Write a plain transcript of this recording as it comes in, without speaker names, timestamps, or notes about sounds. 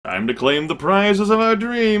Time to claim the prizes of our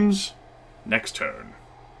dreams. Next turn.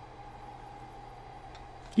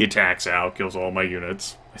 He attacks out, kills all my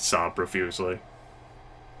units. I sob profusely.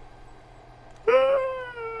 We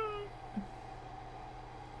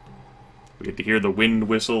get to hear the wind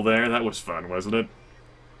whistle there. That was fun, wasn't it?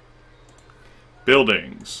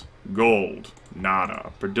 Buildings. Gold.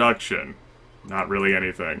 Nada. Production. Not really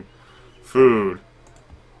anything. Food.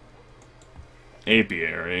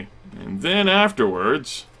 Apiary. And then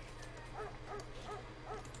afterwards...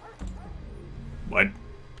 What?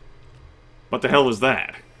 What the hell is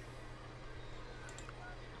that?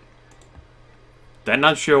 Did that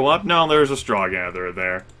not show up? No, there's a straw gatherer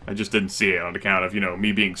there. I just didn't see it on account of, you know,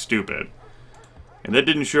 me being stupid. And that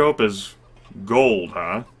didn't show up as gold,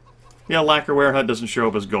 huh? Yeah, Lacquerware Hut doesn't show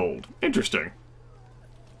up as gold. Interesting.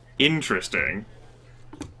 Interesting.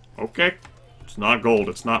 Okay. It's not gold,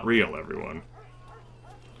 it's not real, everyone.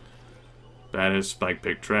 That is Spike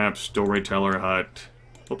Pick Trap, Storyteller Hut.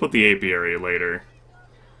 We'll put the apiary later.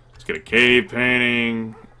 Let's get a cave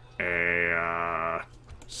painting, a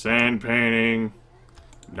sand painting,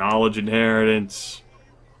 knowledge inheritance,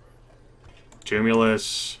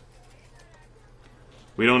 tumulus.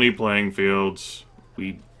 We don't need playing fields.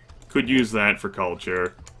 We could use that for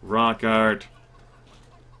culture. Rock art.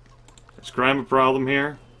 Is crime a problem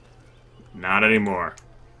here? Not anymore.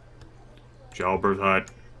 Childbirth hut.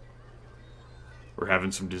 We're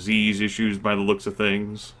having some disease issues by the looks of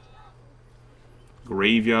things.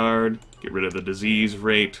 Graveyard. Get rid of the disease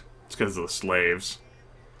rate. It's because of the slaves.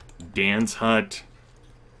 Dance hut.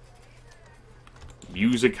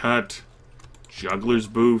 Music hut. Juggler's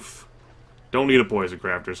booth. Don't need a poison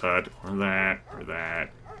crafter's hut. Or that. Or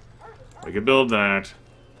that. We could build that.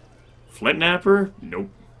 Flint napper?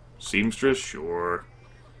 Nope. Seamstress? Sure.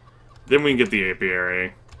 Then we can get the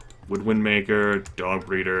apiary. Woodwind maker. Dog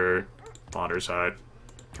breeder. Potter's hut.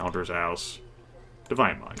 Counter's house.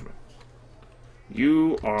 Divine monument.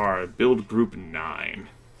 You are build group 9.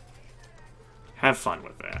 Have fun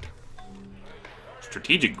with that.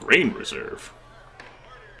 Strategic grain reserve.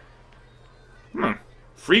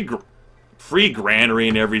 Free granary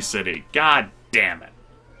in every city. God damn it.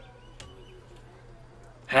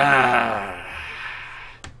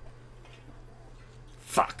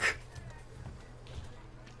 Fuck.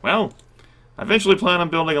 Well, I eventually plan on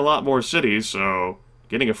building a lot more cities, so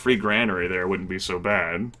getting a free granary there wouldn't be so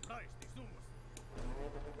bad.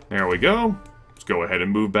 There we go. Let's go ahead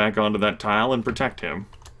and move back onto that tile and protect him.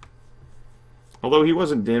 Although he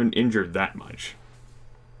wasn't injured that much.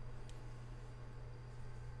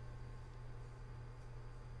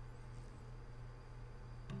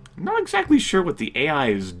 I'm not exactly sure what the AI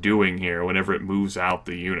is doing here whenever it moves out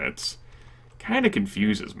the units. Kinda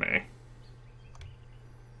confuses me.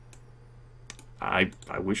 I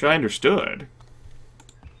wish I understood.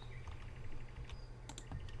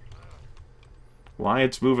 Why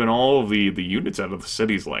it's moving all of the units out of the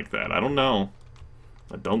cities like that. I don't know.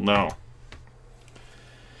 I don't know.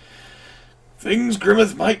 Things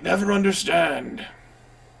Grimith might never understand.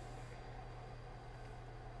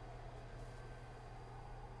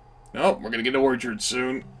 Oh, we're gonna get an orchard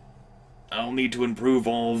soon. I'll need to improve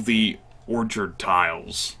all of the orchard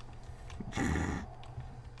tiles.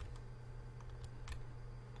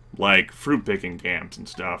 Like fruit picking camps and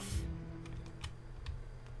stuff.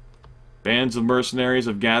 Bands of mercenaries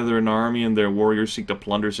have gathered an army and their warriors seek to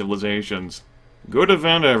plunder civilizations. Good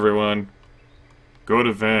event, everyone. Good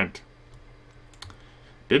event.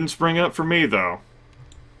 Didn't spring up for me, though.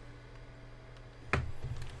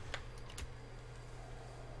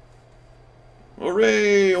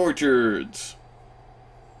 Hooray, orchards!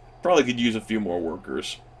 Probably could use a few more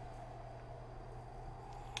workers.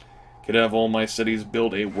 Could have all my cities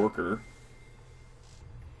build a worker.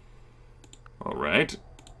 Alright.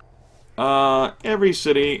 Every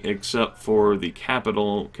city, except for the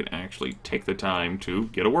capital, can actually take the time to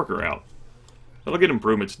get a worker out. That'll get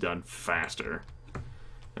improvements done faster.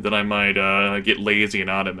 And then I might, get lazy and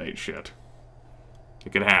automate shit.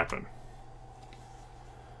 It could happen.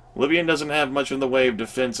 Libyan doesn't have much in the way of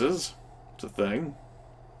defenses. It's a thing.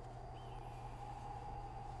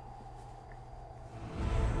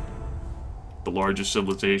 The largest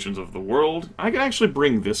civilizations of the world. I could actually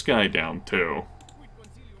bring this guy down, too.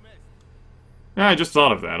 Yeah, I just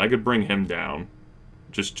thought of that. I could bring him down.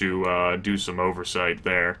 Just to, do some oversight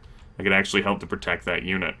there. I could actually help to protect that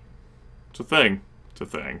unit. It's a thing. It's a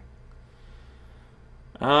thing.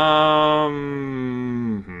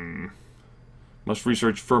 Must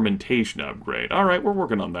research fermentation upgrade. Alright, we're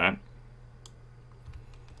working on that.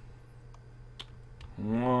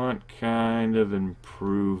 What kind of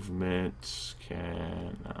improvements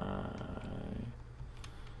can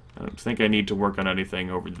I I don't think I need to work on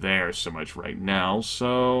anything over there so much right now,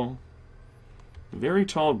 so... Very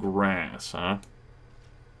tall grass, huh?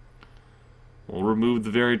 We'll remove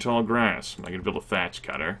the very tall grass. I'm not going to build a thatch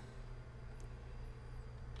cutter.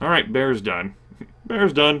 Alright, bear's done.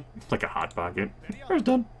 Bear's done. It's like a hot pocket. Bear's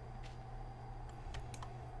done.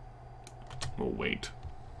 We'll wait.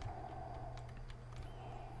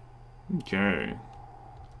 Okay.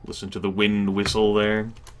 Listen to the wind whistle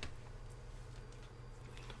there.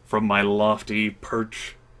 From my lofty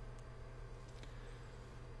perch.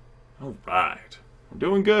 Alright. We're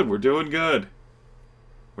doing good, we're doing good.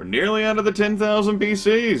 We're nearly out of the 10,000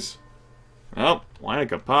 PCs. Oh,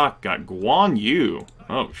 Wanaka Pak got Guan Yu.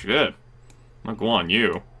 Oh, shit. Not Guan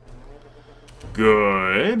Yu.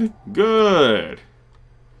 Good. Good.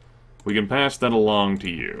 We can pass that along to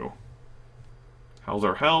you. How's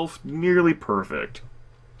our health? Nearly perfect.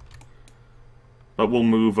 But we'll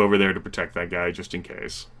move over there to protect that guy just in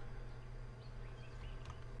case.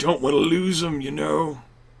 Don't want to lose him, you know.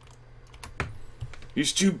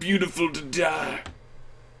 He's too beautiful to die.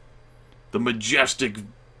 The majestic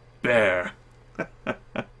bear.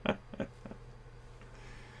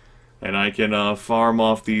 And I can farm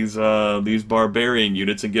off these barbarian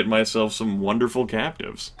units and get myself some wonderful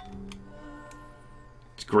captives.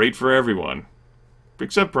 It's great for everyone.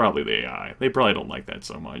 Except probably the AI. They probably don't like that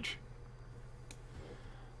so much.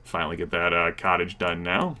 Finally get that cottage done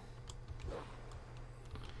now.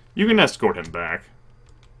 You can escort him back.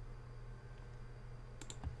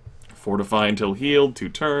 Fortify until healed, 2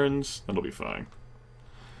 turns. That'll be fine.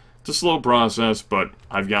 It's a slow process, but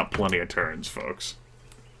I've got plenty of turns, folks.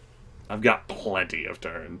 I've got plenty of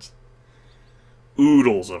turns.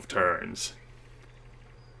 Oodles of turns.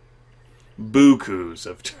 Bukus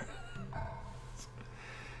of turns.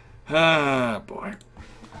 Ah, boy.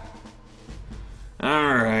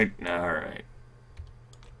 Alright, alright.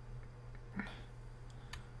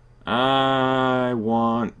 I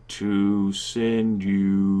want to send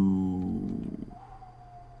you...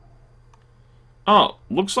 Oh,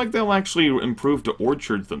 looks like they'll actually improve to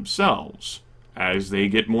orchards themselves as they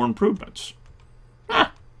get more improvements.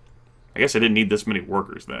 Ah, I guess I didn't need this many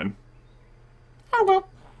workers then. Oh well.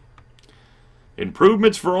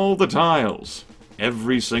 Improvements for all the tiles.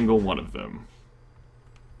 Every single one of them.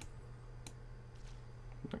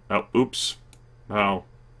 Oh, oops. Oh,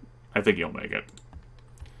 I think you'll make it.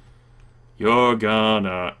 You're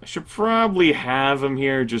gonna... I should probably have him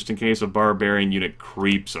here just in case a barbarian unit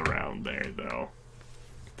creeps around there, though.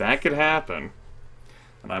 That could happen.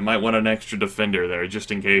 And I might want an extra defender there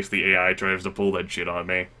just in case the AI tries to pull that shit on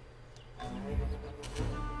me.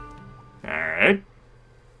 Alright.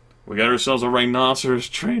 We got ourselves a rhinoceros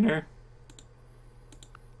trainer.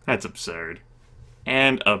 That's absurd.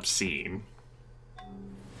 And obscene.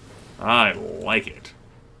 I like it.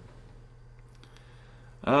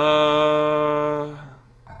 No,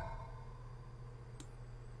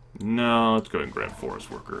 let's go ahead and grab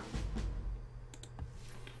Forest Worker.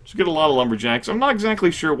 Just get a lot of lumberjacks. I'm not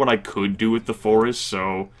exactly sure what I could do with the forest,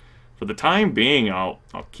 so for the time being, I'll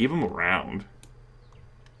keep them around.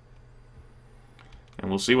 And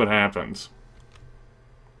we'll see what happens.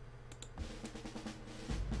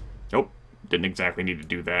 Nope, didn't exactly need to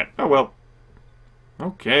do that. Oh well.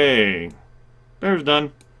 Okay. There's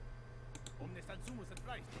done.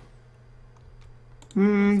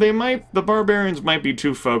 The barbarians might be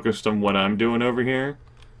too focused on what I'm doing over here,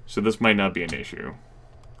 so this might not be an issue.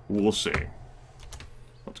 We'll see.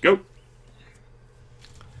 Let's go.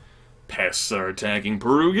 Pests are attacking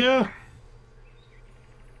Perugia.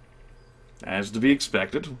 As to be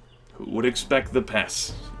expected. Who would expect the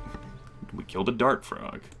pests? We killed a dart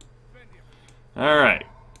frog. Alright.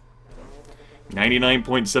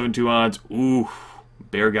 99.72 odds. Ooh,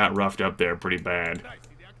 bear got roughed up there pretty bad.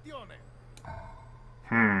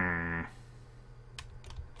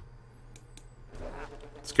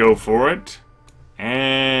 Let's go for it.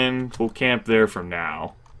 And we'll camp there for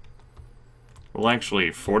now. We'll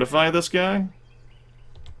actually fortify this guy.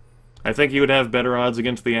 I think he would have better odds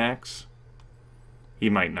against the axe. He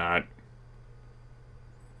might not.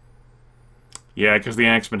 Yeah, because the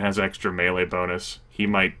axeman has extra melee bonus. He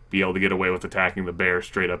might be able to get away with attacking the bear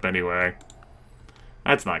straight up anyway.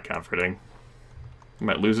 That's not comforting. We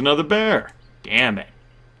might lose another bear. Damn it.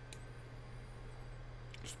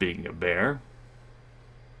 Speaking of bear.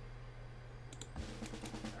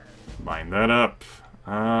 Line that up.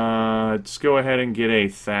 Let's go ahead and get a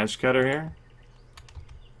thatch cutter here.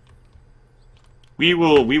 We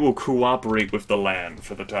will cooperate with the land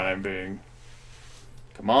for the time being.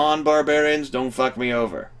 Come on, barbarians, don't fuck me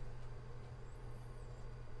over.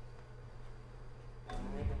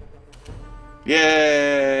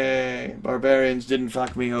 Yay! barbarians didn't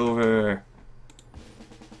fuck me over.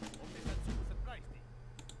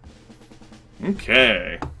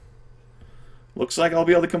 Okay. Looks like I'll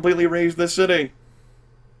be able to completely raise this city.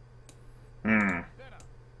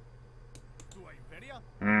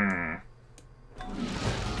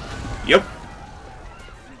 Yep.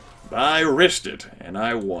 I risked it, and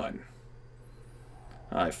I won.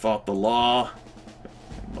 I fought the law,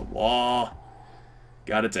 and the law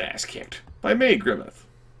got its ass kicked. By me, Grimith.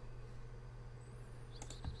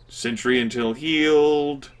 Sentry until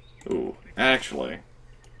healed. Ooh, actually.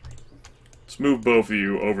 Let's move both of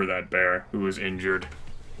you over that bear who is injured.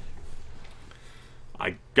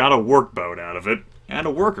 I got a workboat out of it, and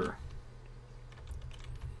a worker.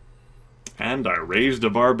 And I raised a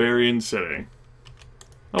barbarian city.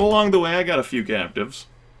 Along the way, I got a few captives.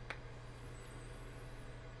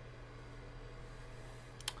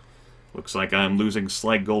 Looks like I'm losing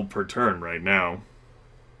slight gold per turn right now.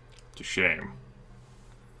 It's a shame.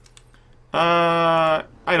 I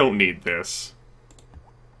don't need this.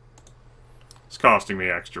 It's costing me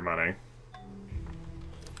extra money.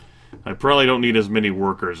 I probably don't need as many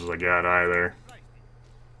workers as I got either.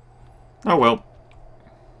 Oh well.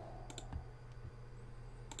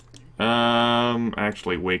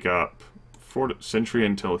 Actually, wake up. Sentry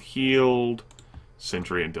until healed.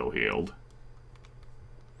 Sentry until healed.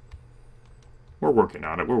 We're working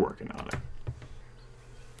on it, we're working on it.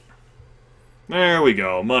 There we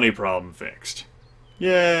go, money problem fixed.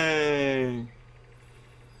 Yay!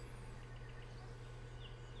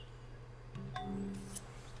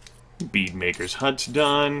 Beadmaker's hut's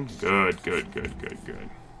done. Good, good, good, good, good.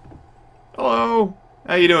 Hello!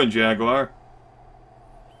 How you doing, Jaguar?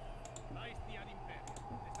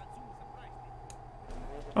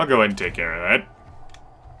 I'll go ahead and take care of that.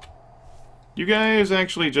 You guys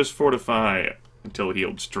actually just fortify until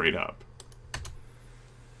healed straight up.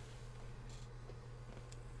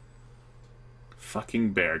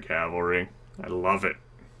 Fucking bear cavalry. I love it.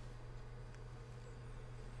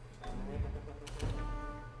 I'm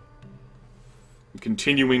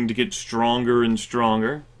continuing to get stronger and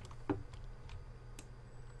stronger.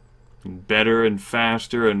 And better and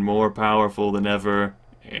faster and more powerful than ever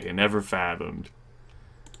and ever fathomed.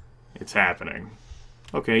 It's happening.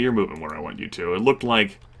 Okay, you're moving where I want you to. It looked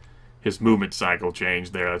like his movement cycle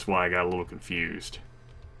changed there. That's why I got a little confused.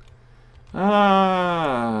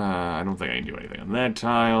 I don't think I can do anything on that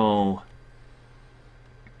tile.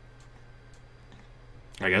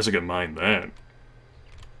 I guess I can mine that.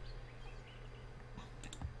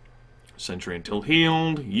 Sentry until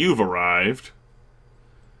healed. You've arrived.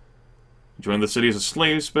 Join the city as a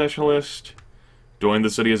slave specialist. Join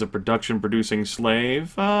the city as a production-producing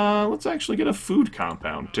slave. Let's actually get a food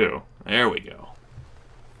compound, too. There we go.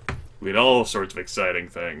 We had all sorts of exciting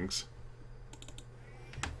things.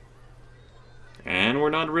 And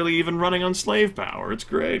we're not really even running on slave power. It's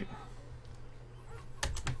great.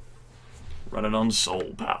 Running on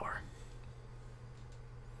soul power.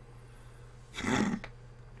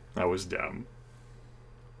 That was dumb.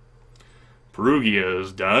 Perugia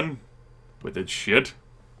is done with its shit.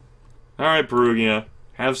 Alright, Perugia.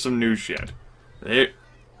 Have some new shit. There.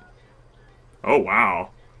 Oh, wow.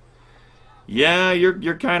 Yeah,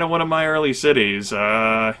 you're kind of one of my early cities.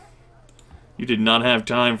 You did not have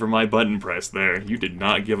time for my button press there. You did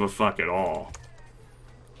not give a fuck at all.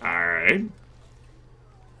 Alright.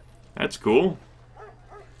 That's cool.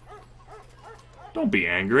 Don't be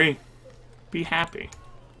angry. Be happy.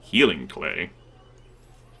 Healing clay.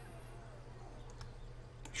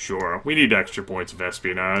 Sure, we need extra points of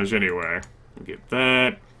espionage anyway. We'll get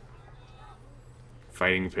that.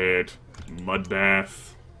 Fighting pit. Mud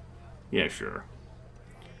bath. Yeah, sure.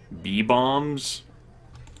 Bee bombs?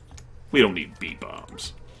 We don't need bee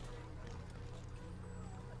bombs.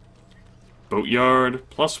 Boatyard.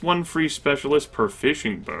 +1 free specialist per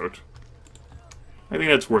fishing boat. I think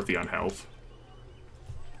that's worth the unhealth.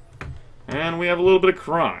 And we have a little bit of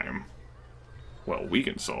crime. Well, we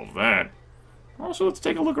can solve that. Also, let's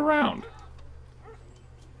take a look around.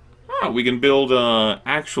 Ah, we can build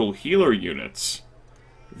actual healer units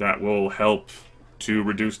that will help to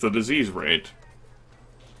reduce the disease rate.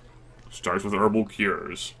 Starts with herbal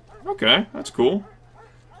cures. Okay, that's cool.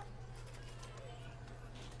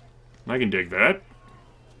 I can dig that.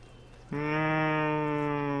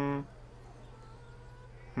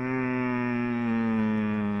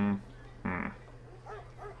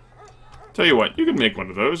 Tell you what, you can make one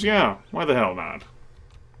of those, yeah. Why the hell not?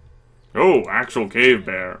 Oh, actual cave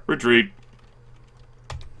bear. Retreat.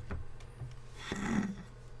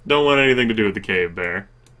 Don't want anything to do with the cave bear.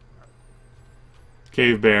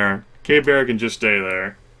 Cave bear can just stay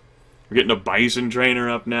there. We're getting a bison trainer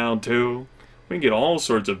up now, too. We can get all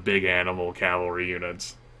sorts of big animal cavalry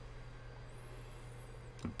units.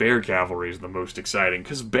 Bear cavalry is the most exciting,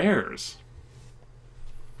 because bears.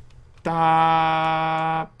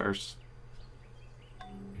 Bears.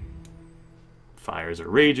 Fires are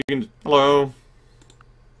raging. Hello.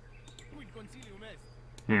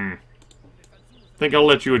 Think I'll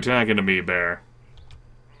let you attack into me, bear.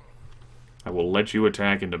 I will let you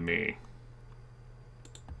attack into me.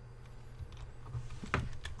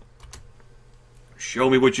 Show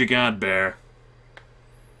me what you got, bear.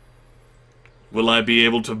 Will I be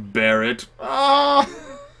able to bear it? Ah!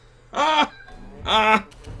 Ah! Ah!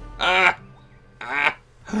 Ah! Ah!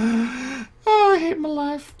 Oh, I hate my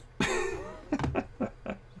life.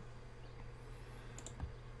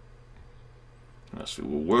 Yes, we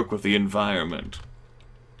will work with the environment.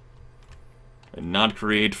 And not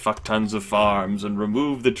create fuck tons of farms and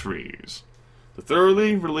remove the trees. The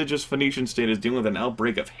thoroughly religious Phoenician state is dealing with an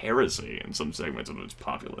outbreak of heresy in some segments of its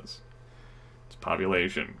populace. Its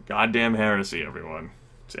population. Goddamn heresy, everyone.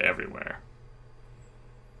 It's everywhere.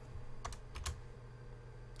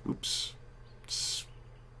 Oops.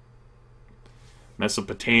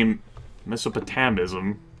 Mesopotamism?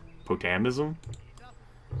 Potamism?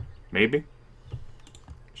 Maybe?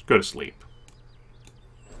 Just go to sleep.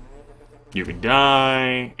 You can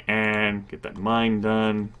die, and get that mine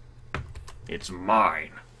done. It's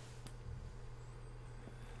mine.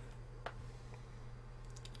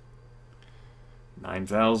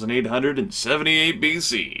 (9,878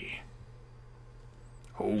 BC).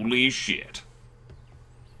 Holy shit.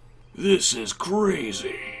 This is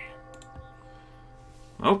crazy.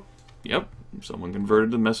 Oh, yep. Someone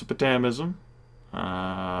converted to Mesopotamism.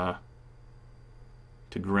 To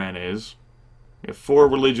Graniz. We have 4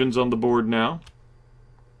 religions on the board now.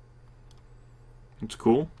 It's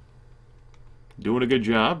cool. Doing a good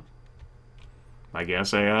job. I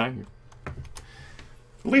guess, AI.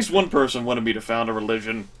 At least one person wanted me to found a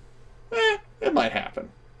religion. It might happen.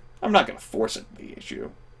 I'm not going to force it, the issue.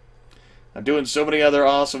 I'm doing so many other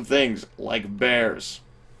awesome things, like bears.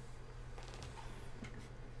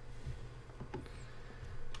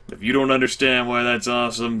 If you don't understand why that's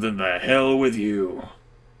awesome, then the hell with you.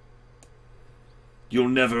 You'll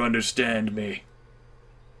never understand me.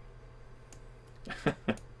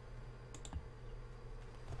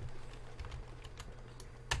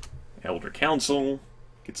 Elder Council.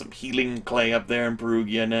 Get some healing clay up there in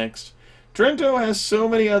Perugia next. Trento has so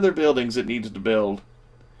many other buildings it needs to build.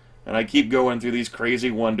 And I keep going through these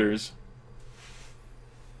crazy wonders.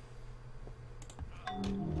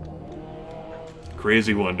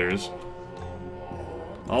 Crazy wonders.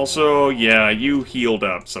 Also, yeah, you healed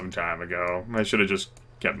up some time ago. I should have just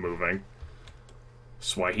kept moving.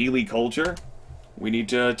 Swahili culture. We need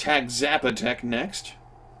to attack Zapotec next.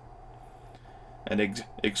 And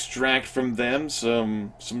extract from them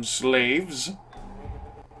some slaves.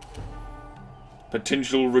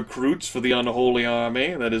 Potential recruits for the unholy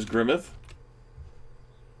army, that is Grimith.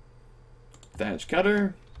 Thatch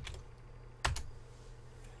cutter.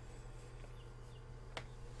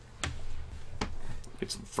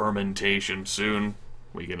 Get some fermentation soon.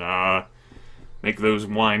 We can, make those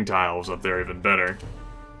wine tiles up there even better.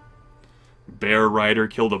 Bear Rider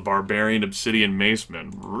killed a barbarian obsidian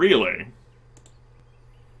maceman. Really?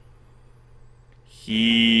 He...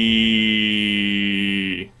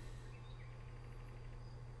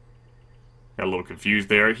 Got a little confused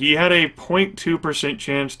there. He had a 0.2%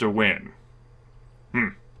 chance to win.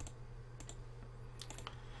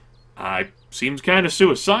 Seems kind of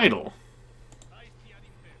suicidal.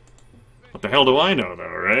 What the hell do I know, though,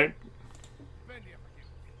 right?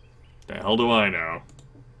 The hell do I know?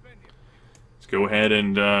 Let's go ahead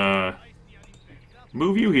and,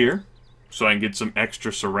 move you here, so I can get some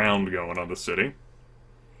extra surround going on the city.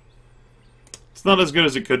 It's not as good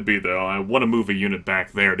as it could be, though. I want to move a unit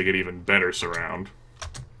back there to get even better surround.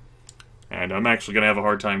 And I'm actually going to have a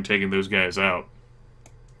hard time taking those guys out.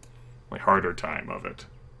 A harder time of it.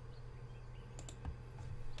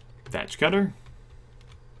 Thatch cutter.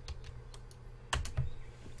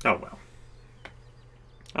 Oh well.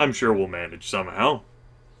 I'm sure we'll manage somehow.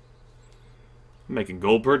 I'm making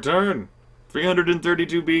gold per turn.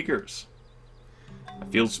 332 beakers. I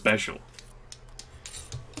feel special.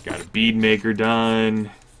 Got a bead maker done.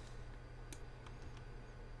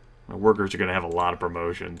 My workers are going to have a lot of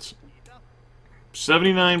promotions.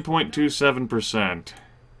 79.27%.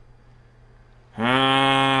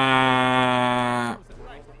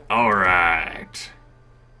 Alright.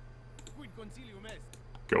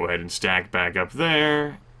 Go ahead and stack back up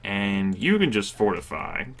there. And you can just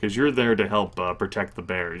fortify, because you're there to help protect the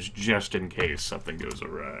bears, just in case something goes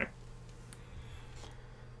awry.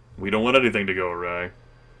 We don't want anything to go awry.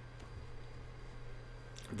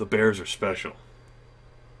 The bears are special.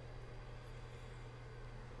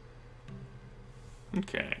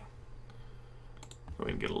 Okay. Go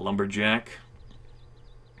ahead and get a lumberjack.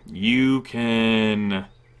 You can...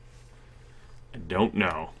 I don't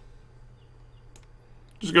know.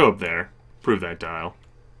 Just go up there. Prove that tile.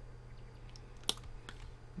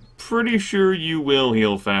 Pretty sure you will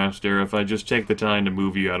heal faster if I just take the time to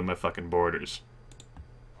move you out of my fucking borders.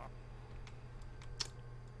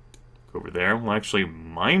 Go over there. We'll actually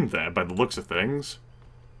mine that by the looks of things.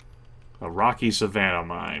 A rocky savanna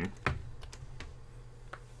mine.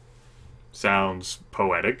 Sounds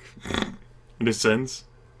poetic, in a sense.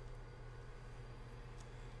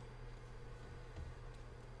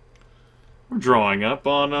 We're drawing up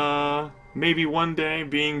on, maybe one day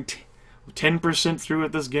being 10% through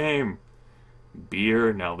at this game.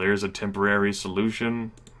 Beer, now there's a temporary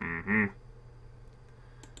solution.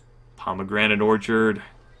 Pomegranate orchard.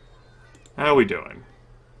 How we doing?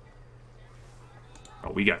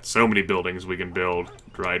 Oh, we got so many buildings we can build.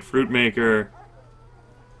 Dried fruit maker.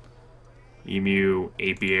 Emu,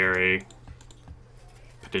 apiary.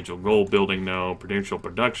 Potential gold building, no. Potential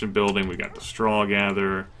production building, we got the straw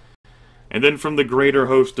gatherer. And then from the greater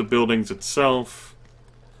host of buildings itself,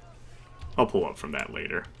 I'll pull up from that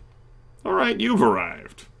later. Alright, you've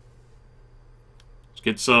arrived. Let's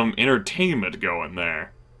get some entertainment going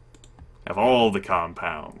there. Have all the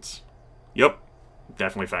compounds. Yep,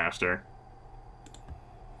 definitely faster.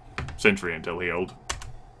 Sentry until healed.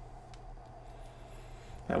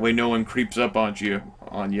 That way no one creeps up on you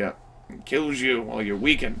and kills you while you're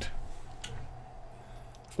weakened.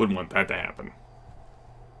 Wouldn't want that to happen.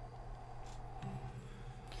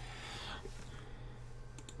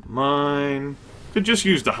 Mine could just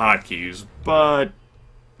use the hotkeys, but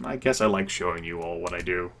I guess I like showing you all what I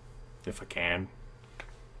do, if I can.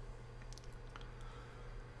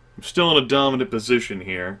 I'm still in a dominant position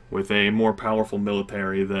here, with a more powerful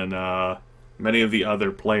military than many of the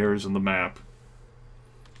other players in the map.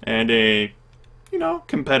 And a, you know,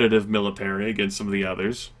 competitive military against some of the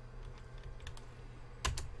others. I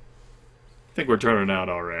think we're turning out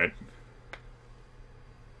alright.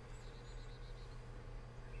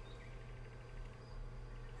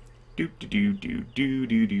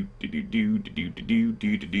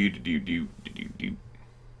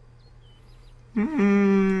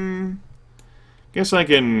 Guess I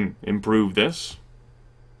can improve this.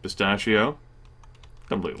 Pistachio.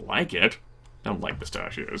 Don't really like it. Don't like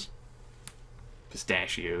pistachios.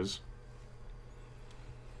 Pistachios.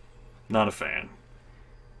 Not a fan.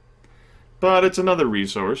 But it's another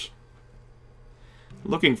resource.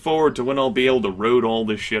 Looking forward to when I'll be able to road all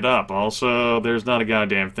this shit up. Also, there's not a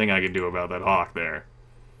goddamn thing I can do about that hawk there.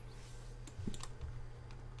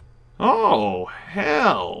 Oh,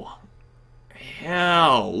 hell.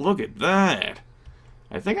 Hell, look at that.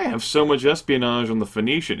 I think I have so much espionage on the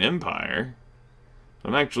Phoenician Empire.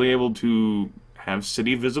 I'm actually able to have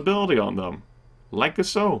city visibility on them. Like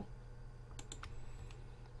so.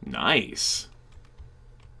 Nice.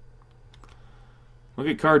 Look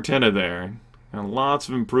at Cartena there. Got lots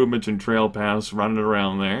of improvements in trail paths running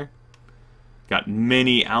around there. Got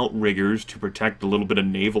many outriggers to protect a little bit of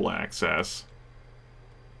naval access.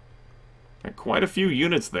 Got quite a few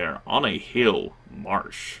units there on a hill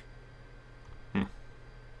marsh.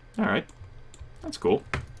 Alright. That's cool.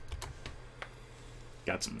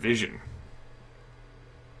 Got some vision.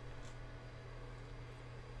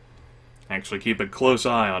 Actually keep a close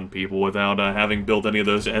eye on people without having built any of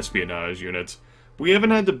those espionage units. We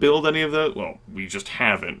haven't had to build any of those. Well, we just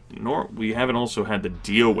haven't. Nor we haven't also had to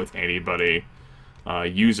deal with anybody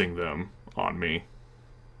using them on me.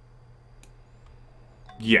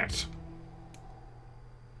 Yet.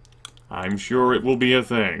 I'm sure it will be a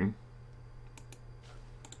thing.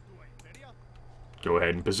 Go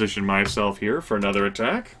ahead and position myself here for another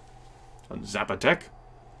attack. On Zapotec.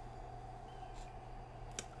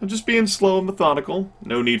 I'm just being slow and methodical.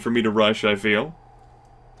 No need for me to rush, I feel.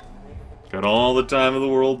 Got all the time in the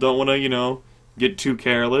world. Don't want to, you know, get too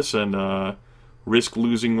careless and risk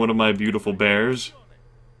losing one of my beautiful bears.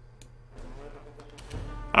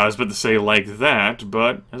 I was about to say like that,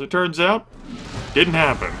 but as it turns out, didn't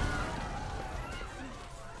happen.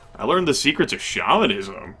 I learned the secrets of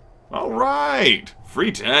shamanism. Alright!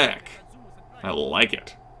 Free tech. I like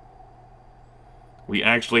it. We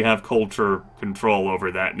actually have culture control over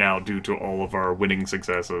that now due to all of our winning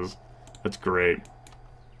successes. That's great.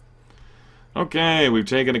 Okay, we've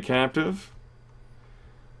taken a captive.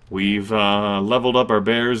 We've leveled up our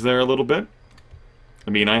bears there a little bit.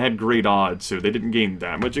 I mean, I had great odds, so they didn't gain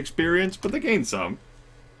that much experience, but they gained some.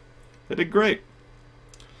 They did great.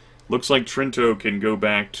 Looks like Trento can go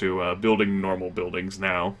back to building normal buildings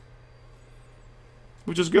now.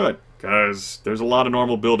 Which is good, because there's a lot of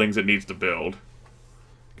normal buildings it needs to build.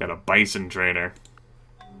 Got a bison trainer.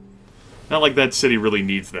 Not like that city really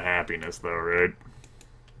needs the happiness, though, right?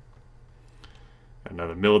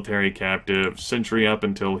 Another military captive. Sentry up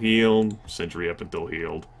until healed. Sentry up until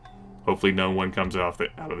healed. Hopefully no one comes out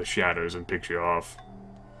of the shadows and picks you off.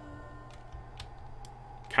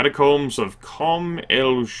 Catacombs of Com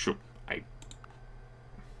El Sh...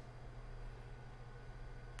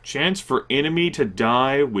 Chance for enemy to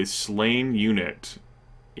die with slain unit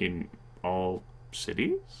in all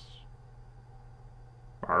cities?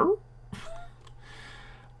 Arr?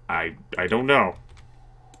 I don't know.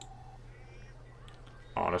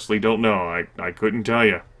 Honestly, don't know. I couldn't tell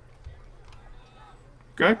you.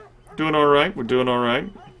 Okay, doing alright. We're doing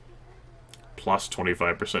alright. Plus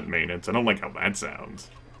 25% maintenance. I don't like how that sounds.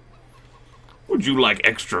 Would you like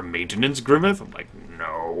extra maintenance, Grimith? I'm like,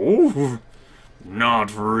 no.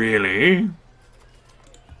 Not really.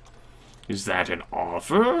 Is that an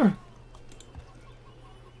offer?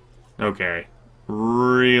 Okay.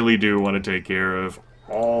 Really do want to take care of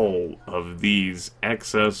all of these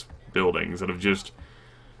excess buildings that have just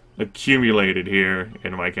accumulated here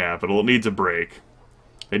in my capital. It needs a break.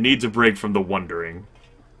 It needs a break from the wandering.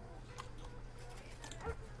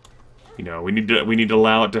 You know, we need to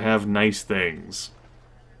allow it to have nice things.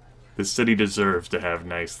 The city deserves to have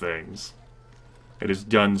nice things. It has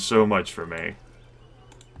done so much for me.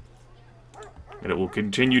 And it will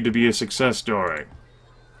continue to be a success story.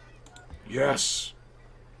 Yes!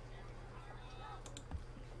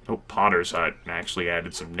 Oh, Potter's Hut actually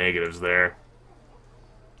added some negatives there.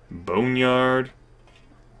 Boneyard.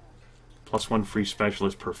 +1 free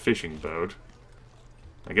specialist per fishing boat.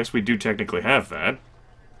 I guess we do technically have that.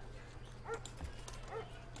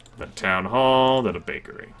 Then a town hall, then a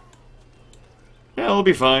bakery. Yeah, it'll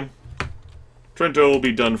be fine. Trento will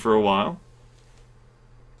be done for a while.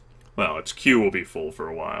 Well, its queue will be full for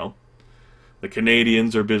a while. The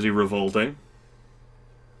Canadians are busy revolting.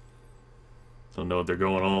 Don't know what they're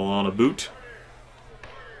going all on about.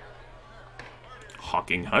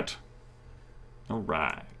 Hawking Hut.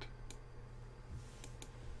 Alright.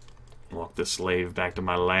 Walk the slave back to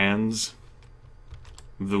my lands.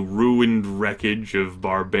 The ruined wreckage of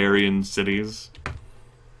barbarian cities.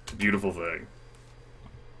 It's a beautiful thing.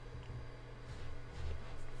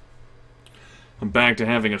 I'm back to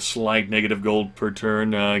having a slight negative gold per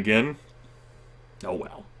turn again. Oh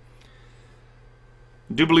well.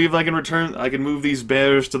 I do believe I can move these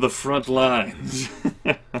bears to the front lines.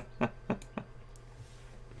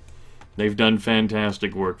 They've done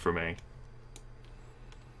fantastic work for me.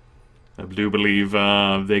 I do believe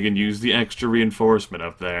they can use the extra reinforcement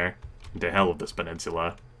up there. To hell with this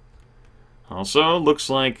peninsula. Also, looks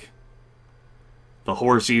like the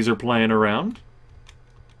horsies are playing around.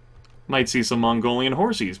 Might see some Mongolian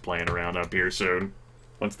horsies playing around up here soon.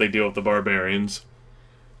 Once they deal with the barbarians.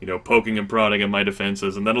 You know, poking and prodding at my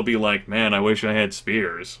defenses, and that'll be like, man, I wish I had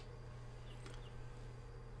spears.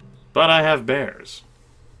 But I have bears.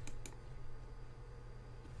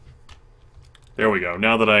 There we go.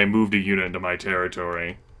 Now that I moved a unit into my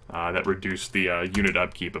territory, that reduced the unit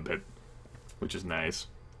upkeep a bit, which is nice.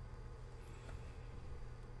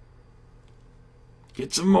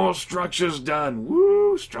 Get some more structures done.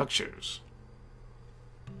 Woo, structures.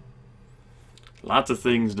 Lots of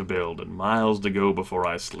things to build and miles to go before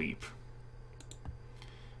I sleep.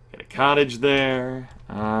 Get a cottage there.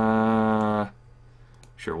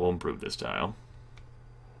 Sure, we'll improve this tile.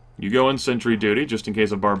 You go on sentry duty just in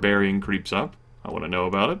case a barbarian creeps up. I want to know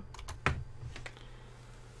about it.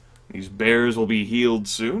 These bears will be healed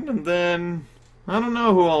soon, and then I don't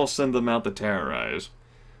know who I'll send them out to terrorize.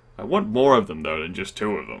 I want more of them, though, than just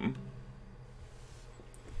 2 of them.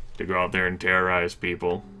 To go out there and terrorize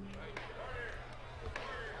people.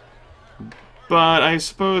 But I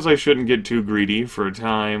suppose I shouldn't get too greedy for a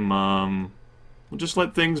time. We'll just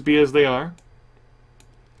let things be as they are.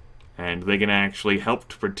 And they can actually help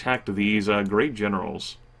to protect these great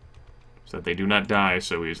generals. So that they do not die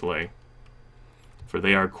so easily. For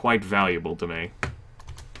they are quite valuable to me.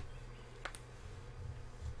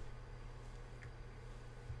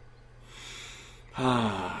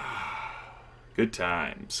 Good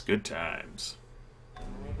times, good times.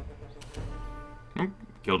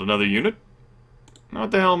 Killed another unit.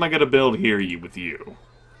 What the hell am I gonna build here with you?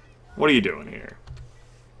 What are you doing here?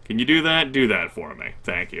 Can you do that? Do that for me.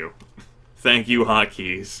 Thank you. Thank you,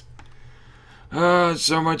 hotkeys.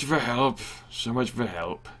 So much for help. So much for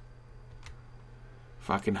help.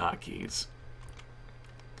 Fucking hotkeys.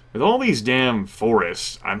 With all these damn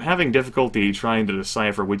forests, I'm having difficulty trying to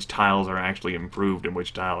decipher which tiles are actually improved and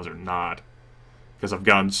which tiles are not. Because I've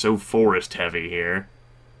gotten so forest heavy here.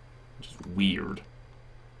 Which is weird.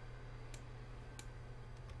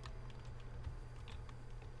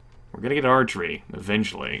 We're gonna get archery,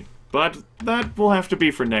 eventually. But that will have to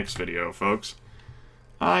be for next video, folks.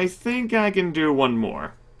 I think I can do one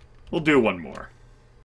more. We'll do one more.